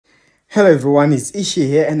Hello everyone, it's Ishi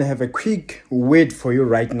here and I have a quick word for you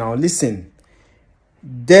right now. Listen,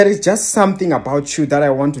 there is just something about you that I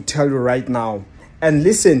want to tell you right now. And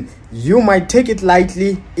listen, you might take it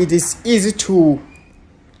lightly. It is easy to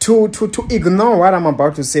ignore what I'm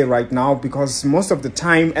about to say right now, because most of the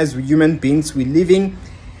time as human beings we're living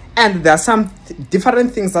and there are some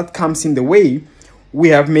different things that comes in the way. We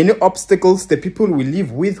have many obstacles, the people we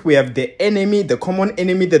live with, we have the enemy, the common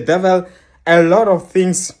enemy, the devil. A lot of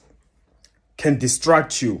things can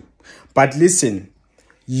distract you. But listen,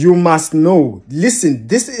 you must know. Listen,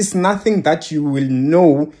 this is nothing that you will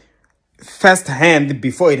know firsthand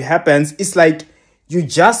before it happens. It's like you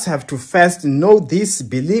just have to first know this,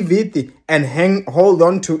 believe it, and hold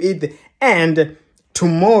on to it. And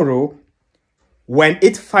tomorrow, when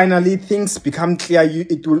it finally things become clear,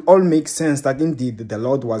 it will all make sense that indeed the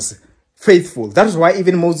Lord was faithful. That's why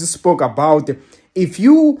even Moses spoke about, if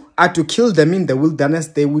you are to kill them in the wilderness,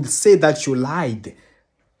 they will say that you lied.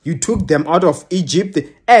 You took them out of Egypt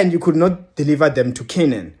and you could not deliver them to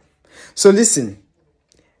Canaan. So listen,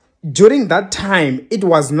 during that time, it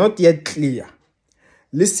was not yet clear.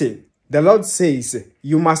 Listen, the Lord says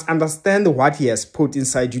you must understand what He has put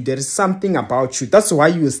inside you. There is something about you. That's why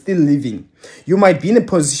you are still living. You might be in a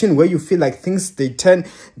position where you feel like things,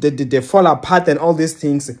 they fall apart and all these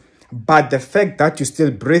things. But the fact that you're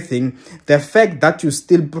still breathing, the fact that you're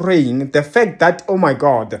still praying, the fact that, oh my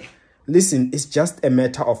God, listen, it's just a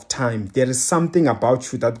matter of time. There is something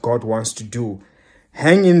about you that God wants to do.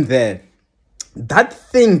 Hang in there. That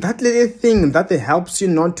thing, that little thing that helps you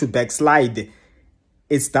not to backslide,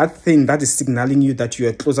 it's that thing that is signaling you that you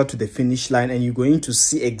are closer to the finish line and you're going to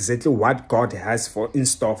see exactly what God has in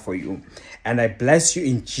store for you. And I bless you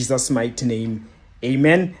in Jesus' mighty name.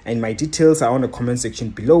 Amen. And my details are on the comment section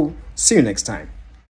below. See you next time.